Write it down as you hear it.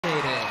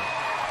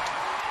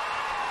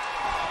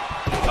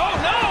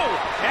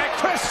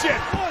Christian.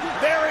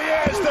 There he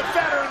is, the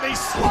veteran, the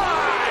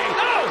slide.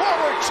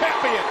 Forward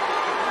champion.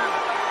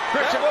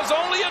 Christian was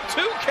only a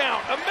 2 count.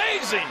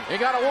 Amazing. You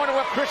got to wonder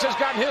what Christian's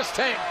got in his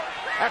tank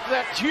after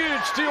that huge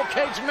steel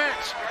cage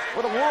match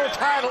with a world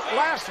title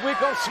last week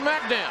on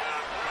SmackDown.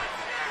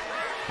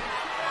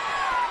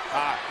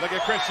 Look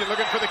at Christian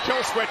looking for the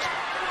kill switch.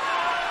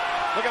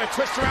 Looking to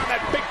twist around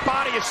that big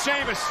body of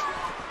Sheamus.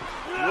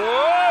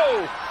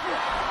 Whoa!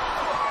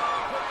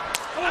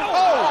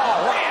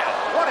 Oh, man.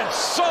 What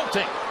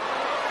insulting.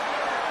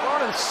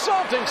 What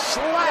insulting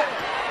slap.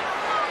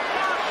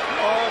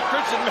 Oh,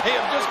 Christian may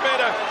have just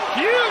made a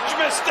huge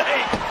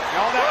mistake.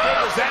 All that did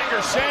was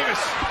anger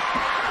Sheamus.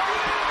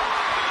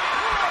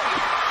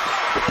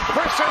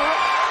 Christian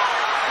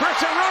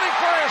running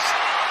for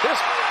his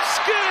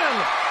skin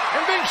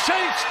and being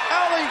chased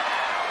out of the...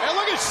 And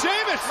look at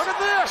Sheamus. Look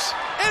at this.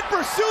 In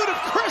pursuit of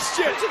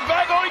Christian. Christian's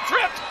back, oh, he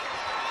tripped.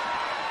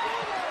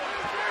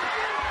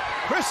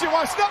 Christian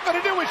wants nothing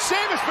to do with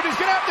Sheamus, but he's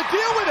going to have to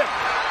deal with him.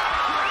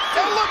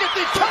 And look at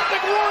the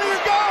Celtic Warrior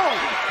go.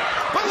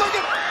 But look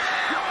at...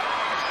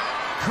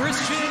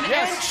 Christian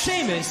and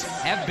Sheamus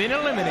have been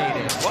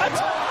eliminated. What?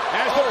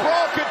 As the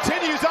brawl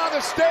continues on the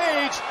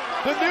stage,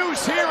 the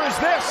news here is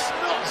this.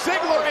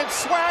 Ziggler and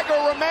Swagger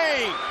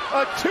remain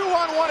a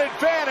 2-on-1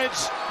 advantage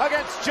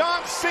against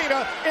John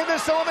Cena in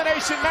this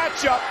elimination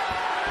matchup.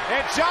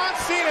 And John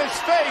Cena's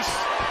face,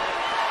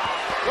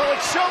 well,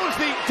 it shows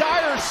the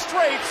dire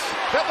straits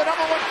that the #1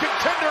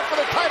 contender for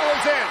the title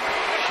is in.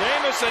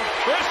 Sheamus and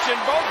Christian,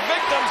 both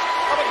victims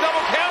of a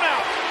double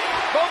countout.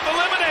 Both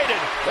eliminated.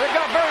 They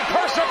got very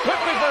personal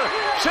quickly for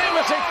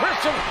Sheamus and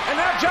Christian, and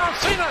now John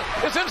Cena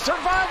is in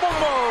survival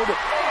mode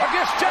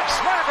against Jack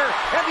Swagger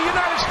and the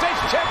United States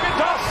champion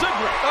Dolph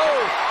Ziggler. Oh,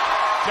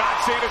 John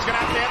Cena's going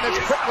to have to end this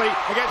quickly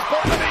against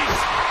both of these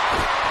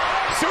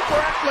super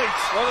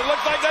athletes. Well, it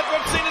looks like that's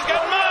what Cena's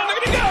got in mind.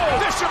 Look at him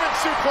go. Fisherman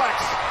suplex.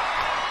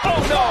 Oh,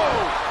 no.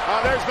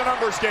 There's the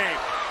numbers game.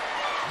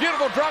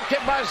 Beautiful drop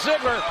kick by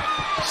Ziggler.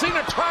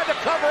 Cena tried to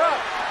cover up.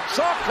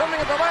 Saw it coming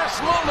at the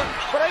last moment,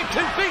 but 18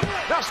 feet.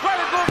 Now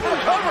Swagger going for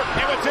the cover.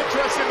 And what's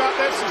interesting about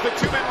this is the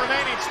 2 men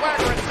remaining,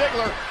 Swagger and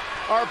Ziggler,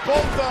 are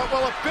both,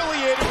 well,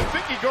 affiliated with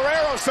Vicky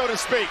Guerrero, so to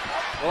speak.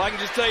 Well, I can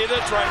just tell you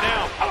this right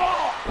now.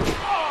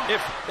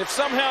 If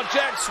somehow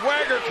Jack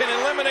Swagger can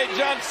eliminate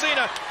John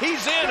Cena,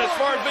 he's in as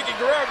far as Vicky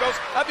Guerrero goes.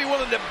 I'd be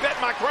willing to bet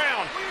my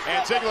crown.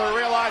 And Ziggler,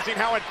 realizing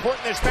how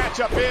important this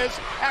matchup is,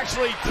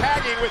 actually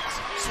tagging with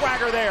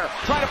Swagger there,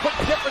 trying to put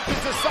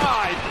differences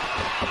aside.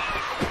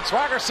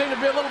 Swagger seemed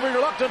to be a little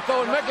reluctant,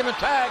 though, in making the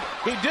tag.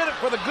 He did it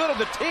for the good of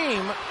the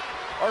team,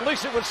 or at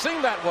least it would seem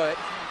that way.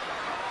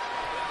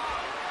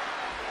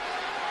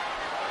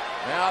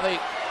 Now the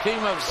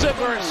team of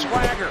Ziggler and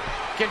Swagger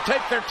can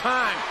take their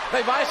time.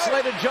 They've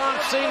isolated John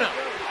Cena.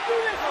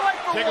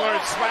 Ziggler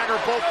and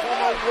Swagger, both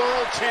former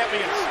world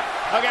champions,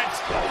 against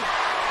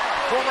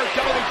former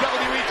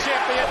WWE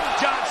champion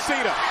John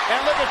Cena. And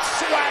look at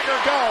Swagger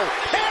go,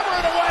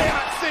 hammering away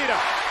on Cena.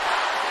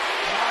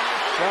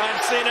 John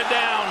Cena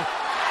down.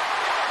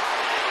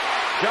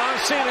 John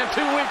Cena in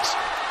 2 weeks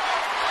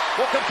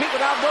will compete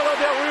with Alberto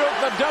Del Rio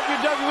for the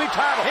WWE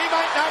title. He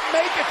might not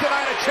make it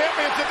tonight at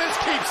Champions if this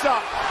keeps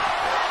up.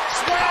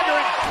 Swagger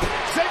and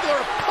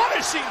Ziggler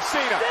punishing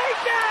Cena.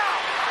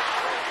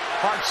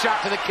 Hard shot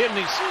to the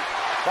kidneys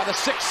by the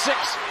 6'6",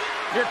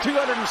 near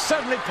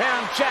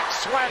 270-pound Jack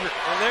Swagger.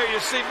 And there you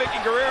see Vicky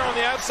Guerrero on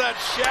the outside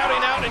shouting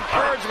out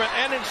encouragement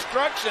and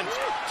instructions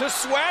to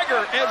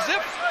Swagger as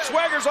if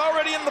Swagger's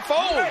already in the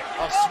fold.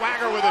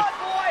 Swagger with a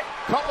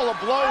couple of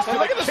blows to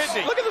the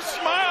kidney. Look at the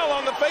smile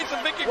on the face of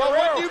Vicky Well,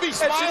 Guerrero wouldn't you be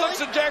as she smiling? looks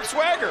at Jack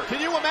Swagger.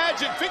 Can you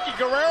imagine Vicky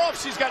Guerrero if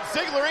she's got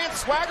Ziggler and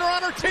Swagger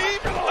on her team?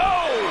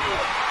 Oh!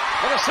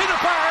 And a Cena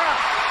fire out.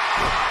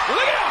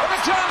 Look out! Look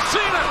at John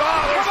Cena.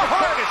 Oh, there's for the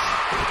the heart. focus.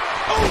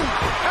 Oh,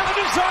 and the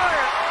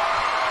desire.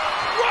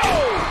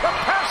 Whoa! The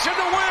passion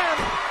to win.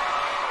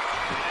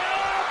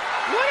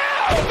 Look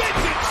out!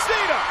 Vintage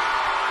Cena.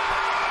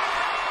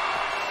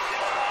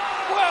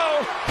 Well,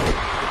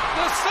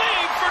 the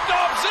save for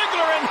Dolph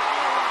Ziggler, and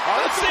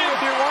let's see if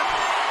you want.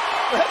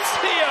 Let's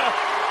see.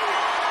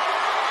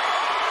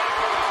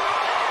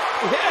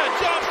 Yeah,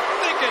 John's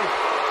thinking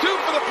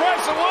 2 for the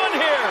price of 1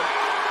 here.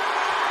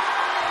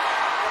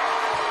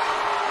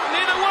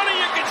 Neither one of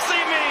you can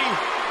see me.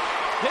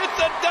 It's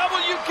a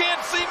double, you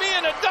can't see me,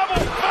 and a double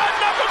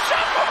five-knuckle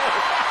shuffle.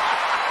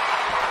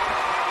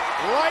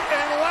 Right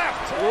and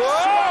left. Whoa.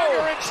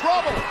 Swagger in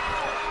trouble.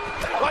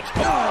 Watch.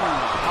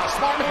 A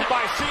smart move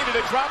by Cena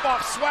to drop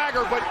off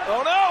Swagger, but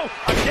Oh no!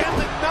 again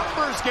the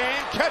numbers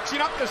game catching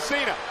up to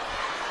Cena.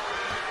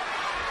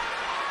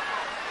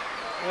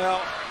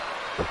 Well,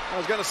 I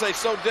was going to say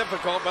so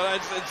difficult,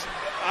 but it's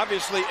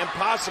obviously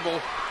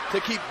impossible to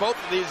keep both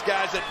of these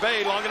guys at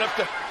bay long enough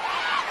to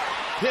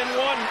pin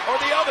one or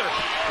the other.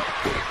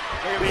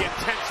 Look at the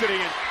intensity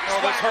and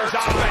this Swagger's hurts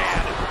eyes.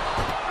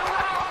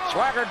 bad.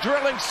 Swagger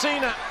drilling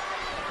Cena.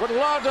 Would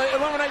love to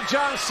eliminate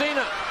John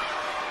Cena.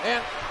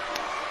 And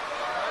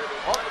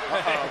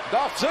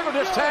Dolph Ziggler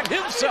just tagged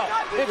himself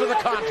into the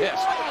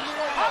contest.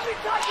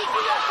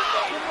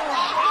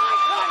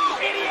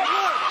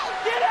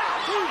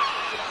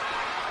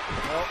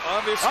 Well,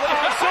 obviously.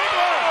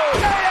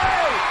 Ziggler!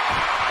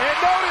 And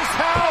notice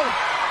how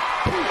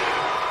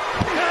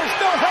there's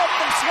no help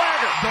from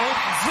Swagger.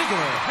 Dolph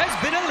Ziggler has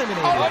been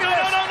eliminated. Oh, look at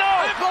this. No.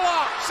 Ankle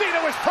lock. Cena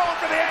was prone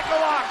for the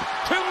ankle lock.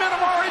 2 men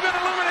have already been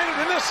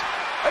eliminated in this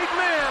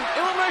 8-man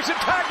elimination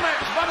tag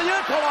match by the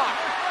ankle lock.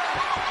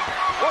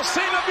 Will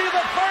Cena be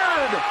the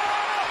third?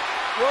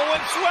 Well,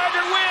 when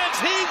Swagger wins,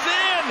 he's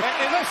in.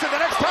 And listen,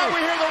 the next time we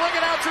hear the ring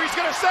announcer, he's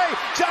going to say,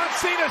 John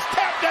Cena's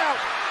tapped out.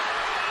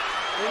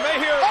 We may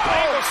hear an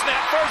ankle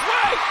snap first.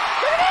 Wait!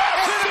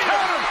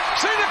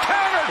 Cena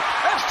countered.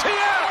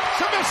 STF.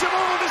 Submission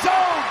move of his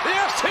own. The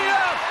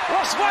STF.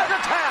 Will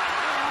Swagger tap.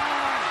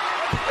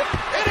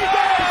 And he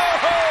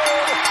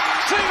does.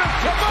 Cena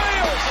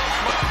prevails.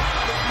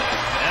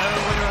 And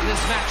the winner of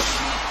this match,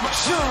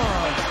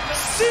 John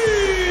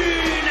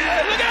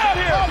Cena. Look out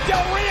here. Oh,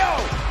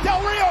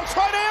 Del Rio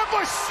trying to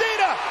ambush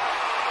Cena.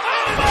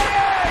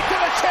 To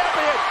the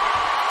champion.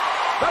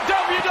 The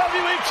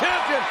WWE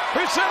champion,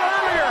 who said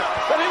earlier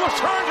that he was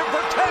trying to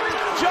protect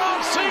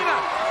John Cena,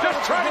 just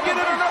trying to get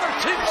in another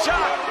cheap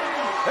shot,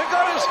 and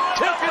got his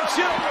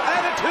championship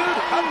attitude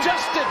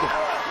adjusted.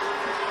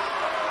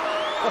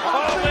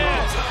 Oh,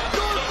 man.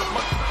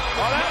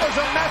 Well, that was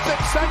a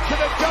message sent to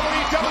the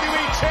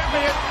WWE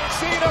champion,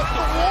 Cena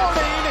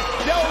thwarting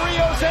Del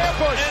Rio's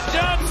ambush. And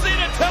John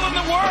Cena telling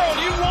the world,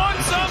 you want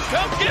some,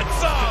 come get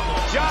some.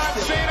 John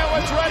Cena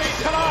was ready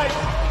tonight.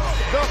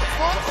 The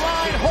front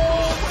line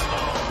holds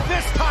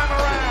this time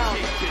around.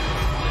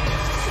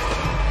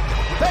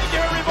 Thank you,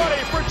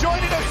 everybody, for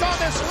joining us on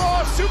this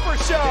Raw Super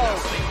Show.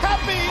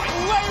 Happy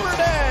Labor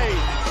Day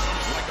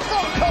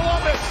from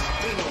Columbus.